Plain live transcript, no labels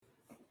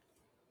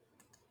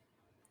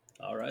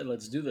All right,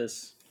 let's do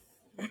this.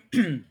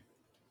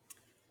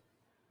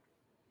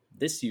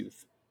 This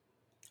youth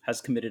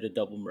has committed a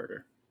double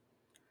murder,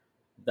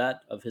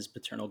 that of his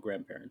paternal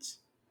grandparents.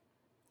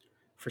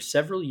 For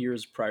several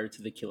years prior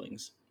to the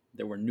killings,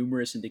 there were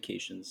numerous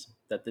indications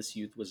that this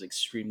youth was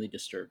extremely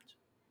disturbed,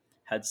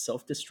 had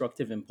self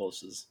destructive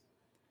impulses,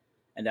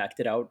 and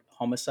acted out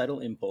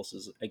homicidal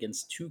impulses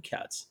against two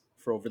cats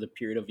for over the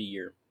period of a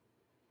year.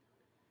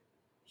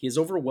 He is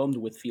overwhelmed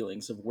with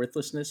feelings of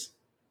worthlessness,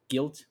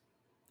 guilt,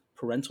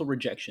 parental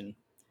rejection,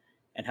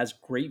 and has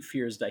great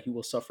fears that he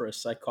will suffer a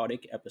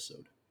psychotic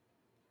episode.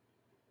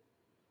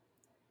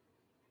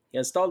 He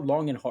has thought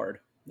long and hard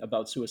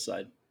about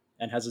suicide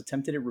and has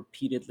attempted it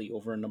repeatedly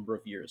over a number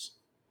of years.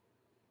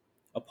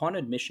 Upon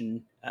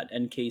admission at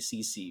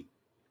NKCC,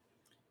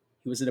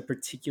 he was in a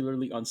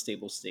particularly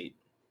unstable state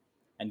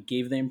and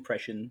gave the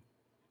impression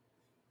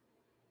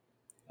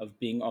of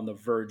being on the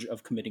verge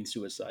of committing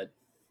suicide.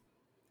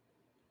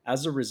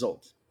 As a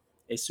result,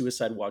 a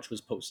suicide watch was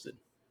posted.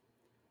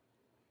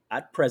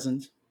 At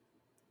present,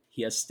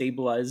 he has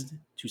stabilized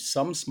to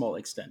some small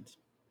extent.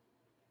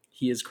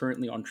 He is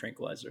currently on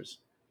tranquilizers.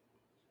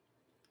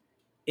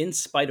 In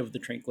spite of the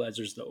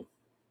tranquilizers, though,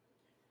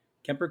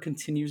 Kemper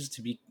continues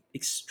to be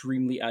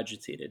extremely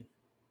agitated,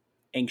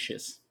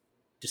 anxious,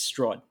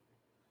 distraught,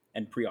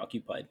 and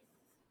preoccupied.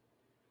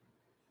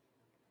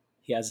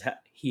 He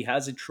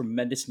has a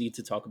tremendous need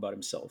to talk about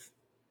himself.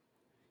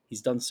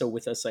 He's done so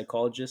with a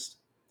psychologist,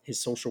 his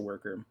social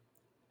worker,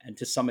 and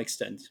to some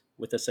extent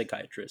with a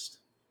psychiatrist.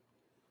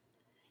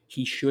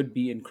 He should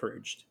be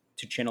encouraged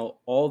to channel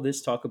all this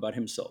talk about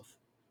himself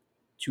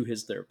to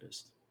his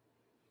therapist.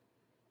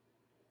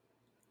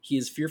 He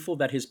is fearful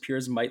that his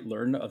peers might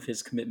learn of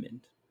his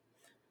commitment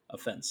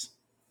offense.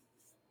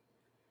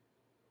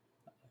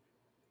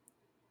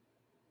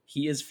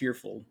 He is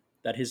fearful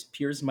that his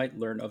peers might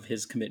learn of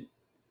his commit.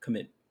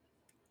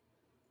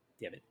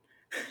 Damn it.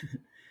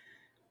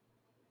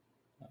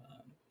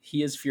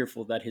 He is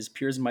fearful that his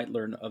peers might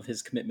learn of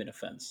his commitment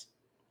offense.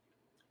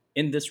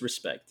 In this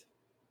respect,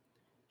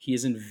 he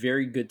is in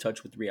very good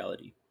touch with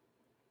reality.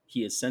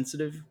 He is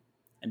sensitive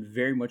and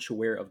very much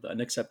aware of the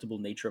unacceptable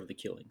nature of the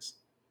killings.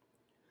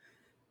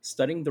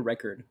 Studying the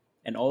record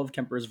and all of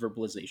Kemper's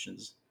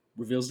verbalizations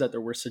reveals that there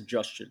were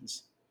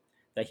suggestions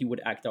that he would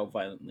act out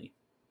violently.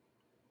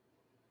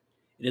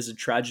 It is a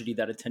tragedy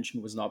that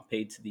attention was not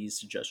paid to these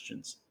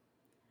suggestions,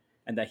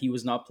 and that he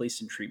was not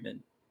placed in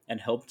treatment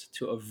and helped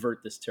to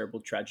avert this terrible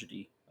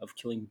tragedy of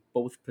killing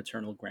both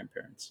paternal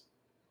grandparents.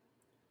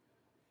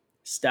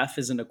 Staff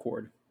is in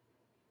accord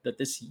that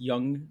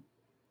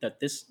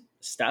this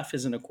staff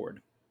is in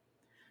accord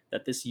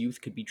that this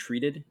youth could be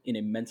treated in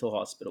a mental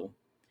hospital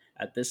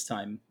at this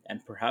time,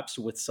 and perhaps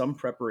with some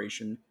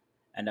preparation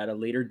and at a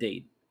later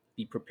date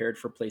be prepared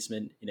for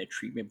placement in a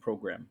treatment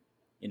program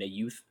in a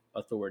youth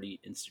authority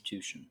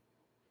institution.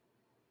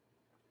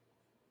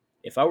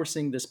 If I were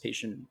seeing this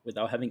patient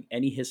without having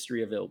any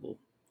history available,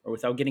 or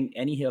without getting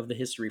any of the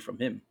history from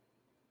him,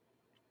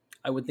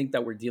 I would think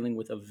that we're dealing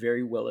with a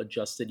very well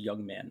adjusted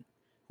young man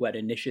who had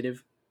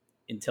initiative,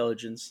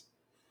 intelligence,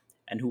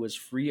 and who was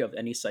free of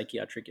any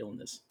psychiatric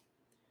illness.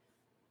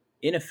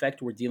 In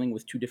effect, we're dealing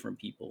with two different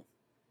people.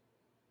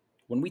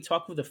 When we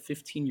talk with a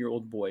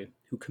 15-year-old boy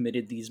who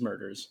committed these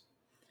murders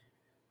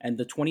and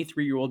the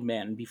 23-year-old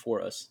man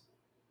before us,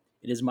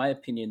 it is my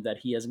opinion that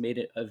he has made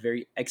it a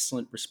very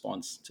excellent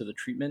response to the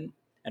treatment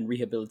and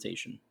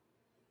rehabilitation,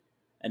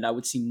 and I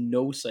would see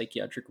no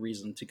psychiatric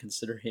reason to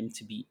consider him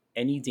to be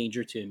any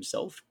danger to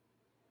himself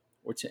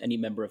or to any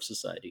member of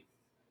society.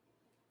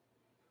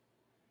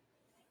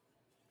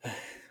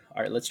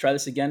 All right, let's try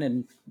this again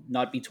and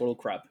not be total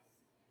crap.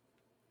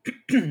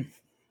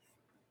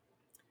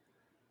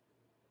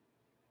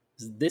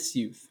 This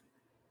youth,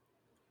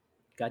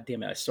 god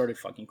damn it, I started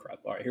fucking crap.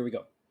 All right, here we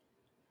go.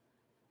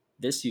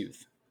 This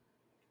youth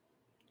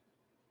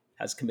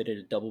has committed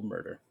a double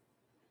murder,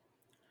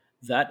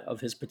 that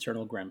of his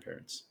paternal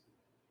grandparents.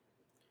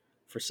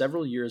 For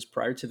several years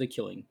prior to the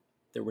killing,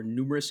 there were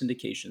numerous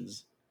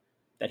indications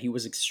that he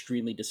was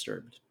extremely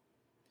disturbed,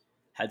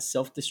 had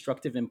self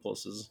destructive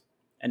impulses,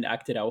 and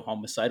acted out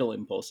homicidal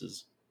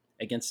impulses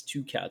against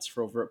two cats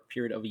for over a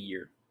period of a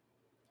year.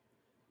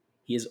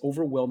 He is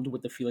overwhelmed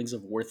with the feelings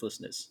of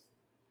worthlessness,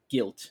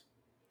 guilt,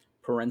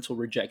 parental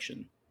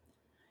rejection,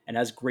 and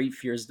has great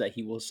fears that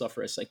he will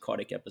suffer a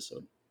psychotic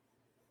episode.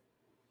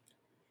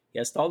 He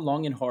has thought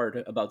long and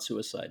hard about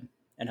suicide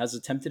and has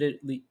attempted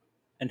it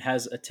and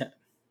has attempt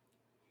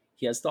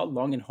he has thought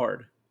long and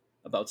hard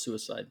about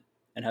suicide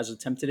and has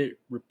attempted it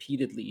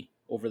repeatedly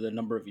over the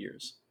number of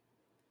years.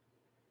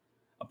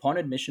 Upon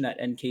admission at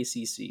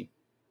NKCC,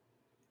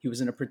 he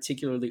was in a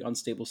particularly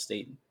unstable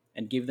state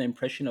and gave the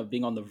impression of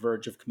being on the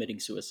verge of committing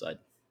suicide.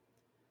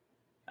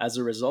 As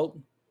a result,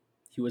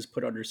 he was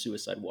put under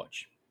suicide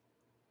watch.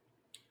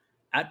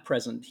 At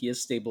present, he is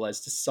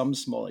stabilized to some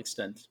small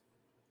extent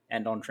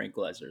and on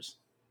tranquilizers.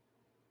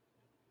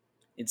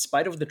 In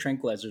spite of the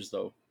tranquilizers,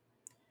 though,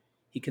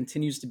 he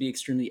continues to be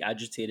extremely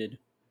agitated,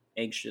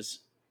 anxious,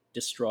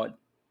 distraught,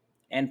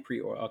 and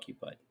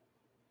preoccupied.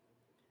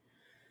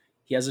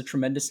 He has a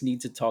tremendous need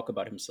to talk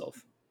about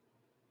himself.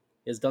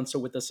 He has done so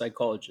with a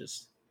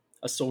psychologist,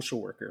 a social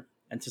worker,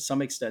 and to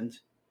some extent,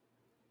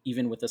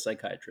 even with a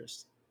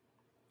psychiatrist.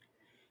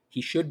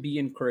 He should be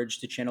encouraged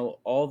to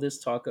channel all this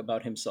talk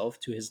about himself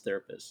to his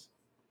therapist.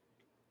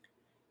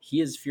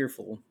 He is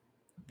fearful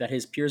that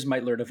his peers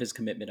might learn of his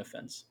commitment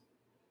offense.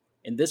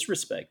 In this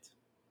respect,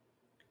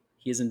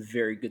 he is in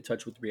very good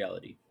touch with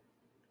reality.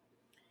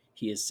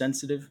 He is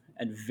sensitive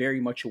and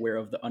very much aware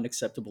of the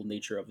unacceptable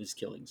nature of his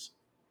killings.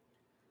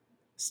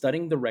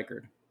 Studying the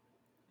record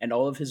and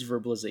all of his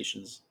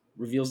verbalizations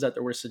reveals that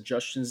there were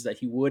suggestions that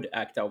he would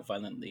act out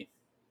violently.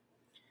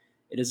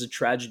 It is a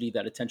tragedy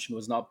that attention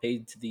was not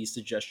paid to these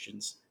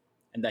suggestions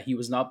and that he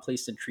was not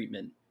placed in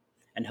treatment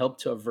and helped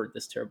to avert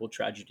this terrible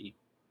tragedy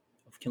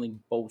of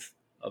killing both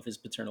of his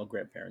paternal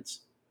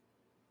grandparents.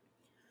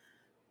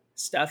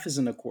 Staff is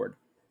in accord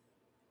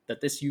that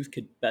this youth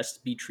could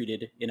best be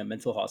treated in a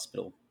mental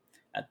hospital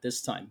at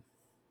this time,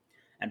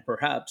 and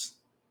perhaps,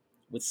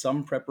 with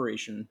some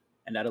preparation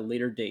and at a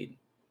later date,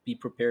 be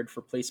prepared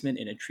for placement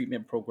in a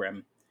treatment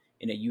program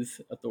in a youth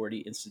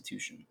authority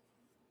institution.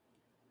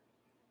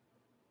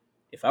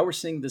 If I were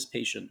seeing this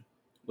patient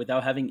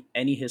without having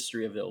any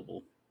history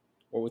available,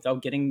 or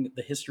without getting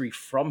the history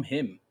from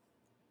him,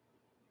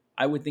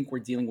 I would think we're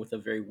dealing with a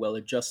very well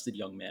adjusted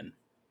young man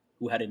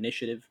who had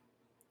initiative,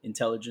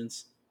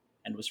 intelligence,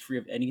 and was free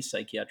of any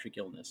psychiatric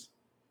illness.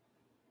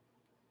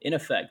 In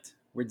effect,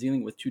 we're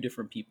dealing with two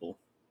different people.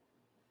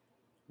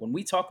 When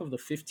we talk of the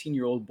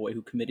 15-year-old boy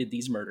who committed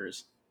these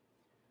murders,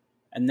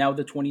 and now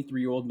the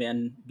 23-year-old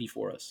man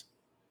before us,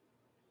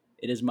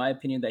 it is my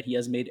opinion that he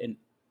has made an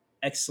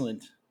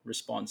excellent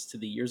response to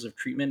the years of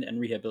treatment and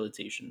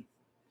rehabilitation.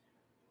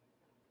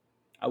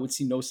 I would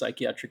see no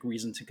psychiatric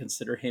reason to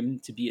consider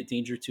him to be a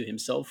danger to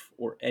himself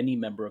or any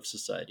member of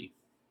society.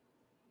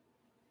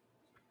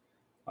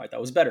 All right, that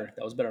was better.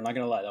 That was better. I'm not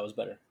going to lie, that was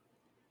better.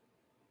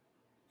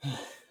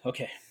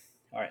 Okay,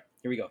 all right,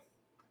 here we go.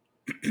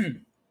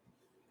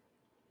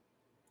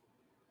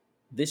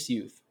 This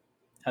youth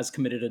has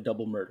committed a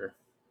double murder,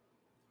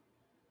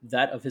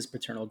 that of his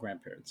paternal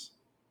grandparents.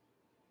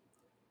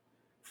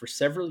 For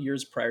several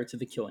years prior to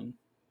the killing,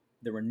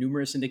 there were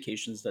numerous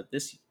indications that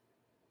this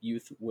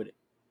youth would.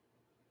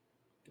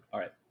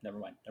 All right, never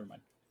mind, never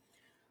mind.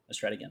 Let's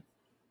try it again.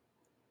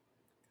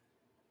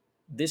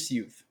 This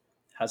youth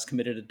has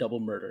committed a double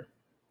murder,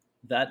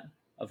 that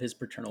of his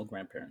paternal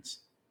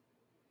grandparents.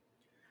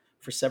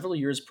 For several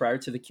years prior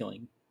to the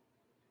killing,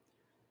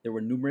 there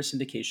were numerous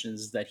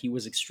indications that he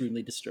was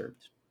extremely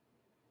disturbed,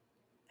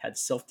 had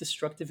self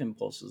destructive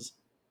impulses,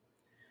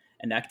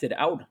 and acted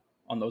out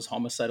on those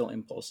homicidal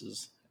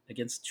impulses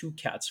against two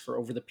cats for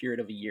over the period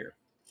of a year.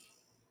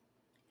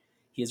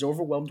 He is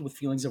overwhelmed with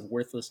feelings of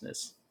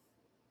worthlessness,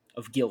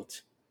 of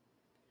guilt,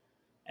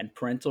 and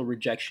parental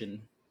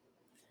rejection.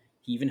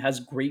 He even has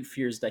great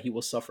fears that he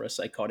will suffer a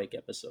psychotic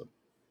episode.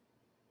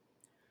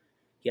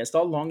 He has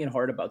thought long and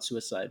hard about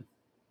suicide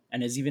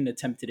and has even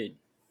attempted it.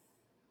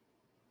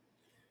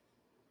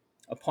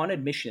 Upon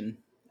admission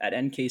at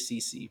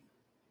NKCC,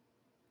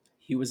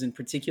 he was in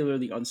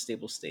particularly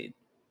unstable state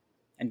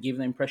and gave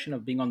the impression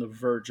of being on the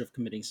verge of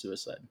committing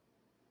suicide.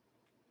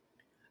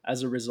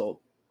 As a result,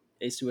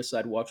 a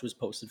suicide watch was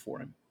posted for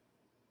him.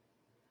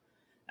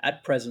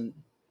 At present,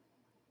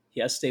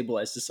 he has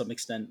stabilized to some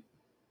extent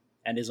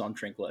and is on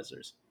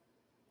tranquilizers.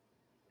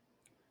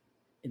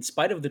 In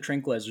spite of the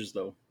tranquilizers,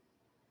 though,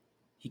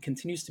 he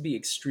continues to be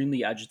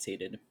extremely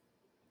agitated.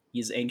 He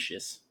is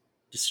anxious,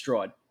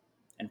 distraught,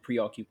 and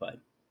preoccupied.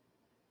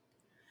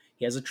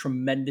 He has a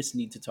tremendous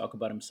need to talk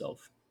about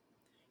himself.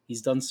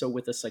 He's done so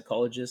with a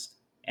psychologist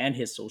and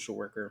his social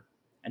worker,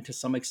 and to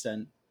some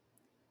extent,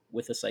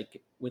 with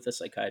a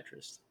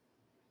psychiatrist.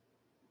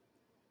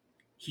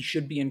 He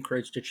should be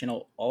encouraged to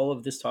channel all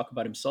of this talk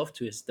about himself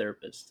to his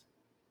therapist.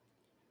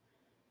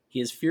 He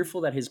is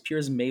fearful that his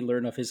peers may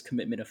learn of his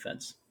commitment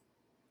offense,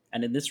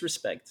 and in this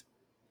respect,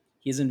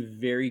 he is in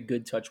very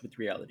good touch with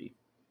reality.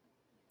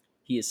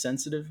 He is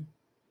sensitive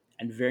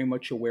and very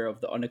much aware of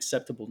the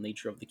unacceptable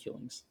nature of the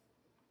killings.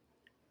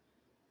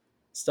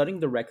 Studying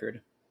the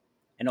record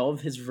and all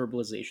of his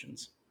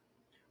verbalizations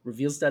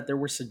reveals that there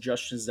were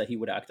suggestions that he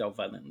would act out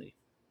violently.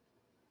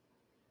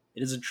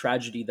 It is a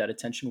tragedy that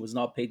attention was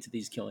not paid to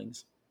these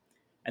killings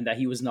and that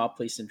he was not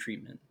placed in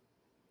treatment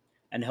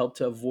and helped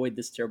to avoid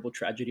this terrible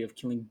tragedy of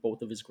killing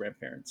both of his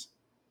grandparents.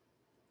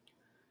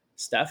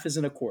 Staff is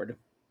in accord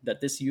that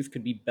this youth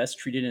could be best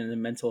treated in a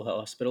mental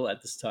hospital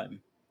at this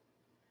time,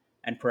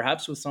 and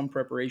perhaps with some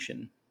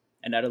preparation,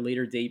 and at a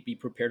later date be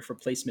prepared for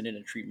placement in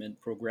a treatment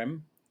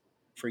program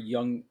for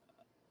young.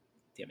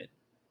 Damn it.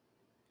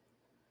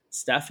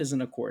 Staff is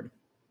in accord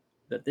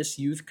that this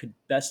youth could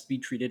best be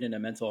treated in a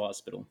mental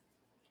hospital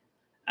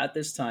at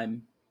this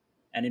time,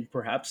 and in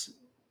perhaps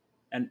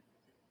and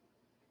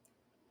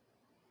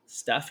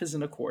staff is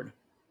in accord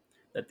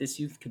that this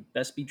youth could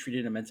best be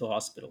treated in a mental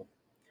hospital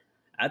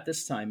at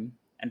this time,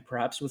 and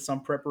perhaps with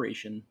some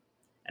preparation,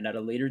 and at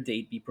a later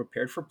date be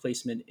prepared for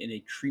placement in a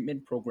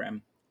treatment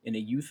program in a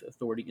youth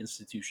authority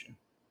institution.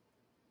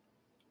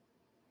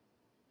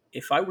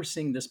 If I were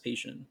seeing this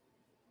patient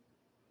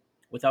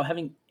without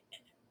having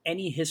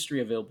any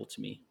history available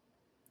to me,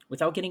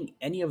 without getting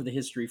any of the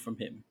history from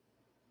him,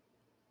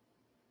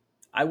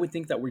 I would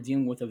think that we're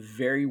dealing with a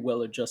very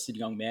well adjusted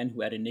young man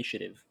who had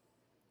initiative,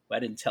 who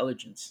had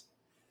intelligence,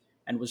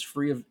 and was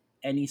free of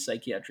any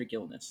psychiatric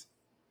illness.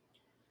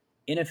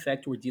 In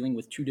effect, we're dealing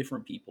with two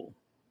different people.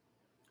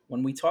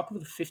 When we talk of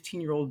the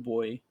 15-year-old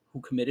boy who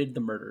committed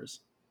the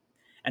murders,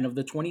 and of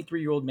the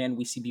 23-year-old man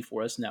we see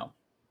before us now,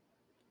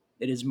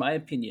 it is my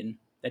opinion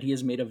that he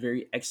has made a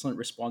very excellent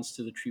response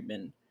to the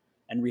treatment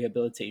and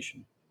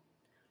rehabilitation.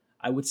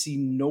 I would see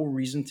no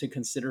reason to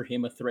consider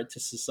him a threat to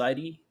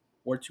society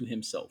or to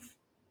himself.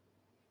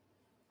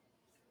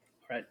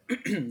 All right,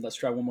 let's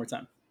try one more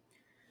time.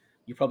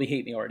 You probably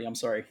hate me already. I'm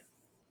sorry.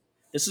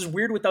 This is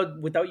weird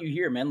without you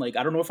here, man. Like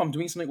I don't know if I'm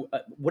doing something.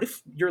 What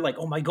if you're like,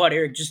 oh my god,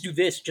 Eric, just do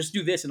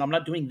this, and I'm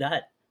not doing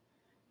that.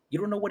 You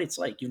don't know what it's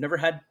like. You've never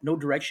had no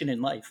direction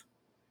in life.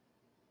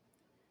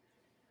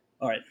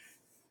 All right,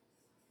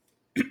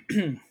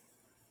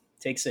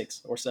 take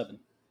 6 or 7,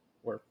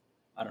 or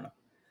I don't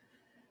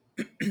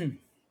know.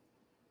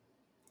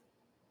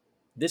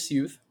 This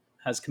youth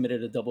has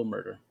committed a double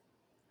murder,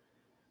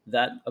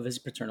 that of his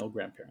paternal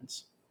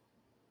grandparents.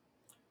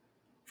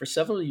 For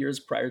several years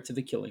prior to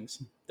the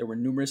killings, there were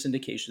numerous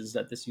indications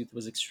that this youth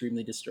was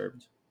extremely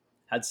disturbed,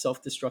 had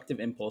self destructive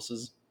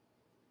impulses,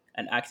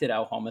 and acted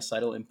out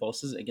homicidal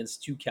impulses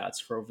against two cats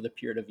for over the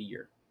period of a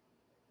year.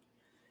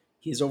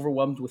 He is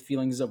overwhelmed with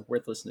feelings of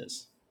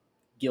worthlessness,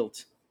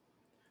 guilt,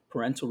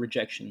 parental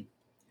rejection,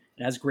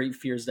 and has great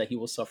fears that he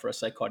will suffer a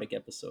psychotic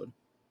episode.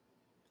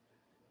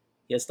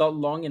 He has thought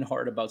long and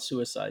hard about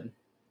suicide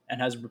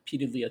and has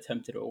repeatedly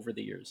attempted it over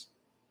the years.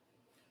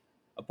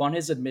 Upon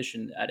his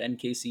admission at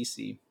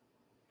NKCC,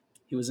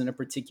 he was in a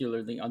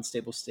particularly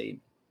unstable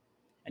state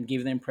and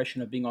gave the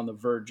impression of being on the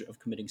verge of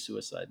committing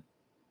suicide.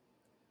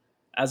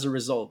 As a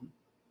result,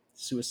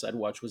 suicide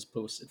watch was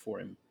posted for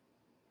him.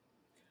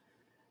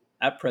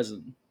 At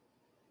present,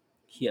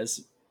 he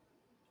has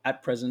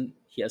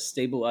he has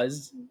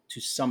stabilized to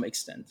some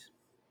extent.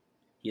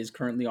 He is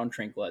currently on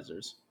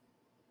tranquilizers.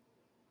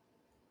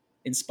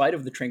 In spite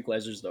of the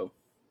tranquilizers, though,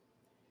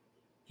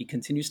 he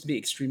continues to be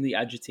extremely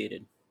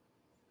agitated,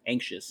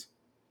 anxious,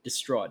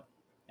 distraught,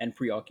 and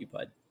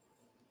preoccupied.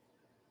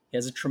 He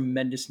has a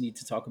tremendous need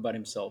to talk about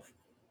himself.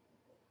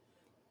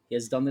 He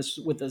has done this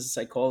with a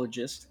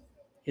psychologist,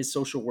 his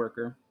social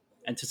worker,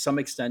 and to some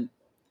extent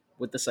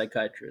with the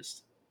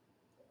psychiatrist.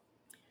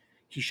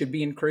 He should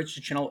be encouraged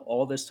to channel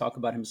all this talk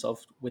about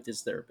himself with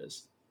his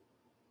therapist.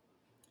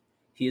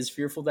 He is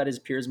fearful that his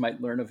peers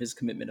might learn of his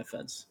commitment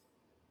offense.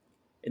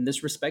 In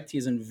this respect, he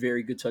is in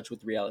very good touch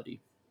with reality.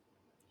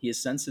 He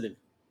is sensitive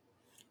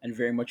and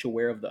very much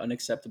aware of the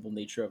unacceptable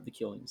nature of the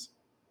killings.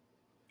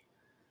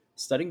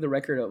 Studying the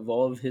record of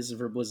all of his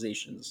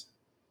verbalizations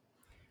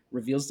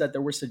reveals that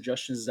there were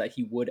suggestions that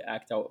he would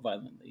act out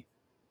violently.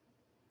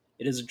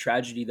 It is a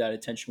tragedy that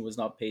attention was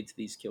not paid to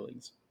these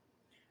killings,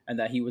 and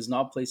that he was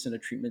not placed in a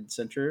treatment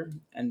center,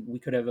 and we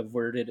could have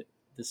averted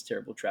this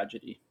terrible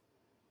tragedy.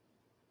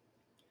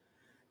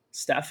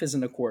 Staff is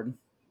in accord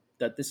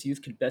that this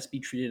youth could best be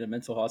treated in a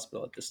mental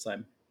hospital at this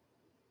time,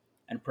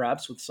 and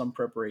perhaps with some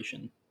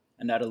preparation,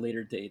 and at a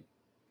later date,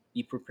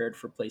 be prepared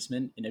for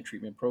placement in a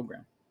treatment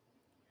program,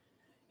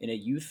 in a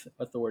youth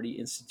authority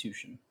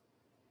institution.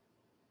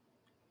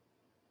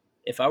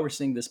 If I were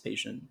seeing this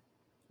patient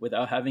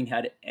without having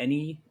had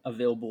any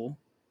available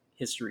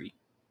history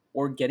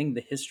or getting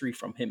the history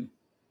from him,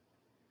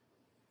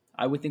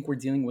 I would think we're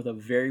dealing with a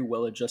very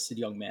well adjusted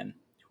young man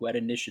who had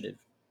initiative,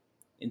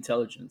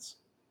 intelligence,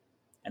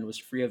 and was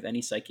free of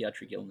any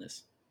psychiatric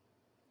illness.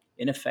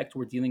 In effect,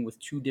 we're dealing with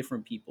two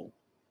different people.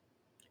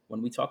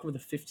 When we talk of the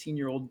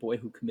 15-year-old boy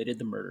who committed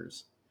the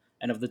murders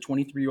and of the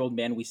 23-year-old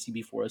man we see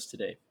before us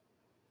today,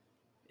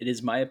 it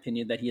is my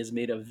opinion that he has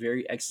made a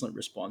very excellent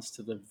response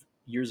to the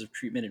years of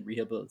treatment and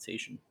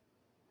rehabilitation.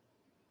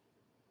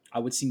 I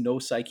would see no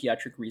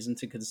psychiatric reason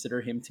to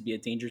consider him to be a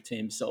danger to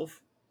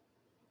himself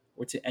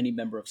or to any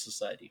member of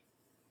society.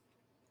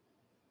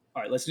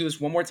 All right, let's do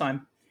this one more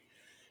time.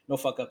 No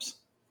fuck ups.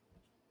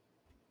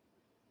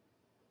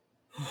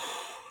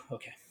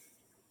 Okay.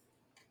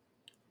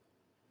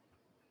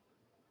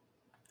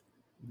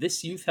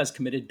 This youth has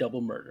committed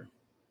double murder,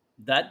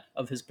 that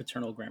of his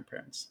paternal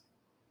grandparents.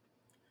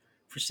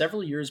 For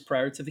several years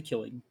prior to the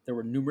killing, there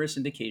were numerous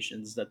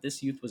indications that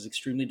this youth was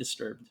extremely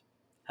disturbed,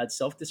 had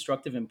self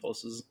destructive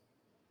impulses,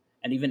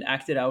 and even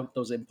acted out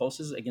those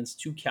impulses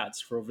against two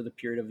cats for over the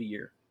period of a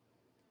year.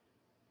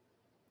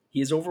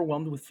 He is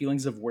overwhelmed with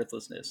feelings of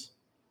worthlessness,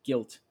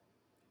 guilt,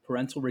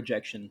 parental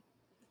rejection,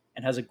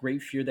 and has a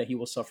great fear that he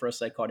will suffer a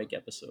psychotic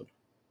episode.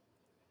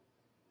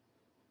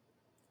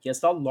 He has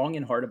thought long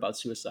and hard about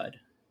suicide,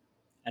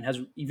 and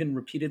has even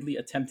repeatedly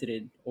attempted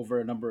it over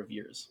a number of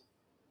years.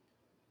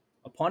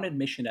 Upon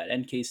admission at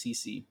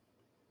NKCC,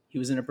 he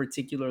was in a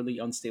particularly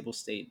unstable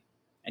state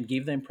and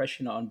gave the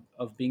impression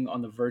of being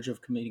on the verge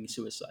of committing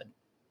suicide.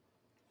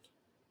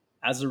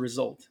 As a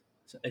result,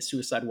 a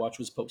suicide watch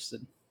was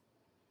posted.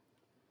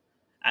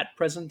 At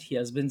present, he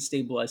has been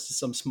stabilized to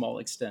some small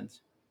extent.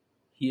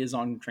 He is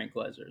on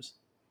tranquilizers.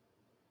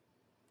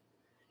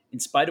 In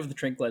spite of the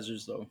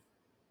tranquilizers, though,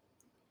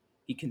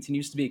 he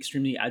continues to be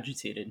extremely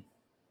agitated,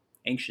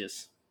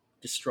 anxious,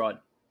 distraught,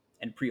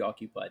 and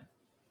preoccupied.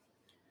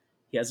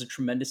 He has a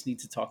tremendous need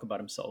to talk about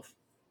himself.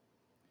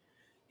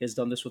 He has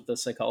done this with the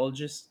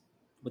psychologist,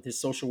 with his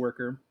social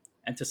worker,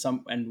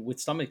 and with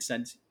some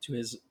extent to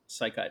his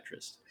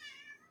psychiatrist.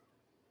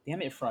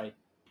 Damn it, Fry.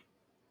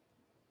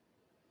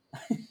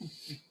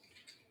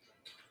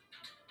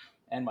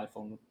 And my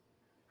phone.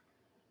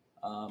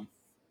 Um,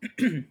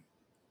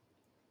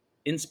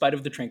 in spite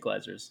of the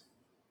tranquilizers.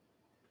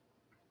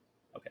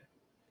 Okay.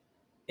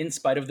 In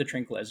spite of the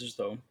tranquilizers,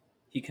 though,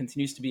 he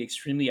continues to be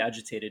extremely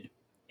agitated,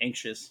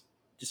 anxious,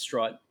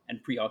 distraught,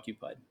 and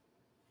preoccupied.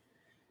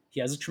 He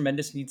has a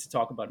tremendous need to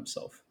talk about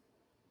himself.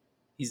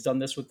 He's done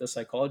this with the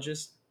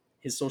psychologist,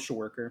 his social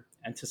worker,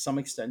 and to some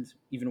extent,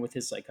 even with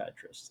his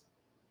psychiatrist.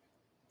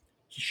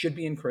 He should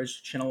be encouraged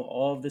to channel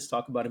all of this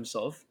talk about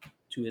himself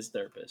to his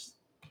therapist.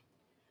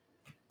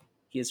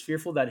 He is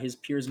fearful that his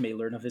peers may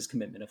learn of his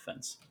commitment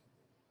offense.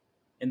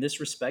 In this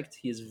respect,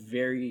 he is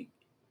very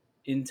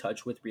in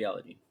touch with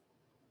reality.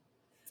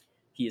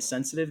 He is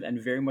sensitive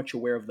and very much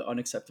aware of the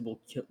unacceptable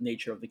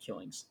nature of the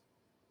killings.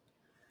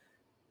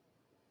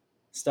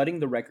 Studying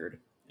the record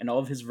and all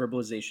of his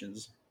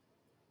verbalizations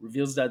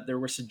reveals that there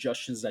were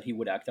suggestions that he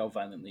would act out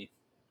violently.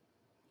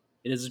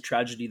 It is a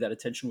tragedy that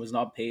attention was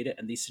not paid,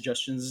 and these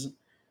suggestions.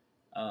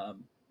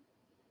 Um,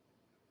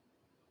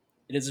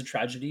 it is a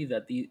tragedy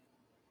that the.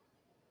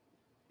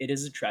 It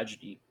is a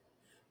tragedy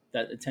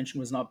that attention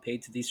was not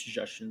paid to these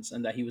suggestions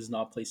and that he was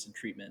not placed in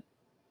treatment.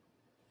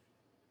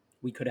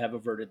 We could have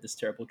averted this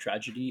terrible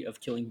tragedy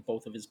of killing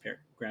both of his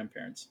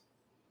grandparents.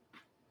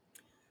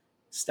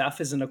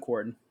 Staff is in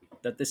accord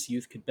that this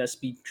youth could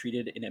best be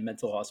treated in a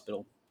mental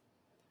hospital.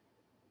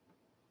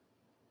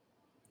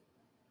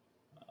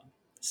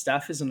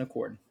 Staff is in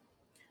accord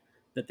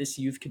that this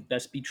youth could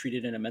best be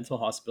treated in a mental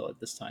hospital at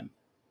this time,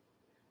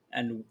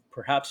 and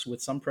perhaps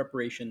with some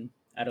preparation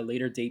at a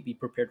later date be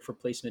prepared for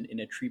placement in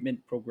a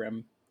treatment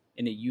program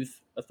in a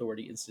youth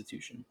authority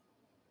institution.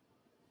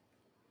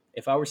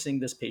 If I were seeing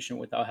this patient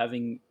without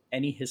having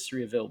any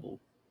history available,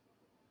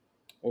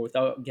 or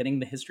without getting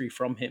the history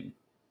from him,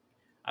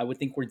 I would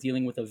think we're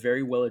dealing with a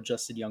very well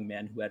adjusted young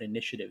man who had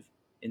initiative,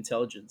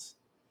 intelligence,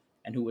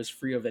 and who was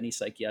free of any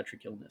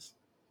psychiatric illness.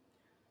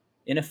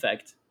 In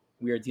effect,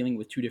 we are dealing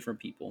with two different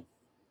people.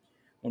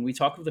 When we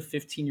talk of the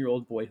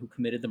 15-year-old boy who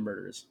committed the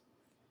murders,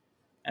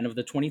 and of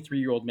the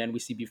 23-year-old man we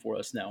see before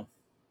us now,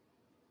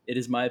 it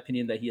is my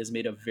opinion that he has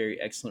made a very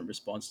excellent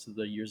response to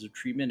the years of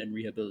treatment and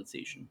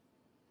rehabilitation.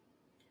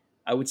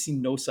 I would see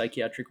no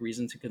psychiatric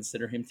reason to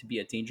consider him to be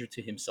a danger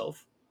to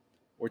himself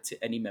or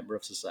to any member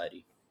of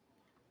society.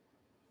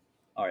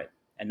 All right.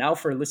 And now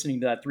for listening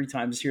to that 3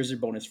 times, here's your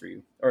bonus for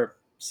you. Or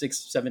 6,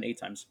 7, 8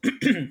 times.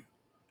 Here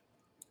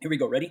we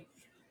go. Ready?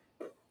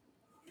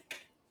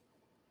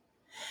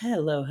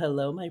 Hello,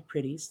 hello, my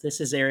pretties. This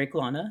is Arik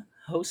Lana,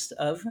 host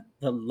of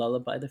the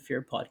Lullaby the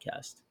Fear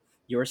podcast,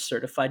 your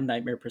certified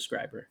nightmare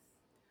prescriber.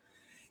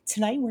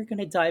 Tonight, we're going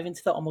to dive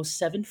into the almost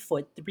 7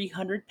 foot,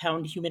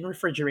 300-pound human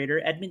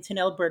refrigerator, Edmonton,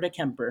 Alberta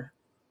Kemper,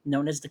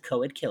 known as the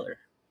Coed Killer.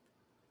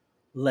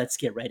 Let's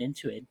get right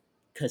into it,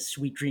 because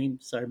sweet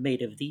dreams are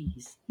made of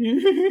these.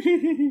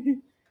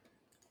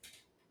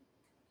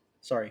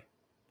 Sorry.